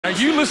Now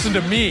you listen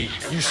to me,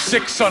 you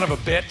sick son of a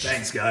bitch.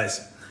 Thanks,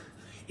 guys.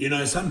 You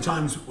know,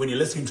 sometimes when you're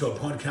listening to a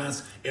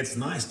podcast, it's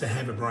nice to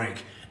have a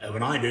break. And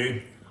when I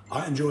do,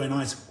 I enjoy a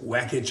nice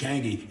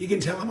Wakachangi. You can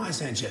tell them I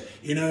sent you.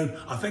 You know,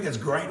 I think it's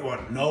great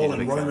what Noel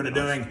and Roman are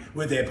doing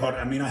with their pod.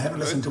 I mean, I haven't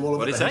listened to all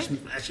of it.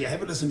 Actually, I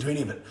haven't listened to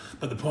any of it.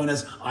 But the point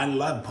is, I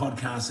love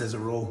podcasts as a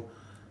rule,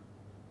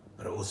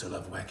 but I also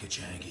love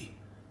Wakachangi.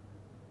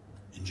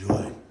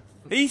 Enjoy.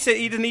 He said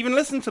he didn't even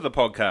listen to the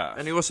podcast.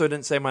 And he also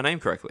didn't say my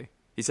name correctly.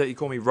 He said you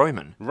call me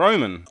Roman.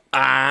 Roman.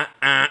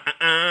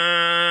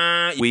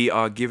 We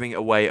are giving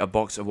away a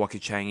box of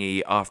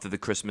Wakachangi after the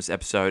Christmas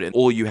episode, and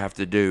all you have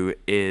to do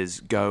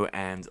is go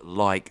and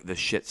like the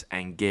Shits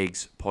and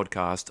Gigs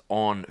podcast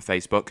on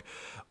Facebook.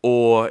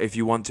 Or if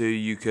you want to,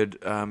 you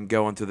could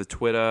go onto the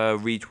Twitter,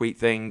 retweet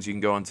things. You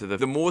can go onto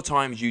the more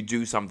times you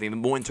do something, the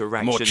more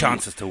interaction. More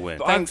chances to win.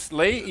 Thanks,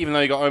 Lee, even though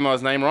you got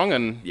Omar's name wrong.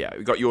 And yeah,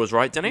 we got yours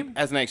right, didn't he?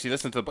 Hasn't actually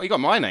listened to the... You got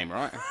my name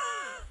right.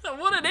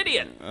 What an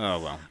idiot. Oh,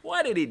 well.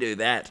 Why did he do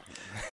that?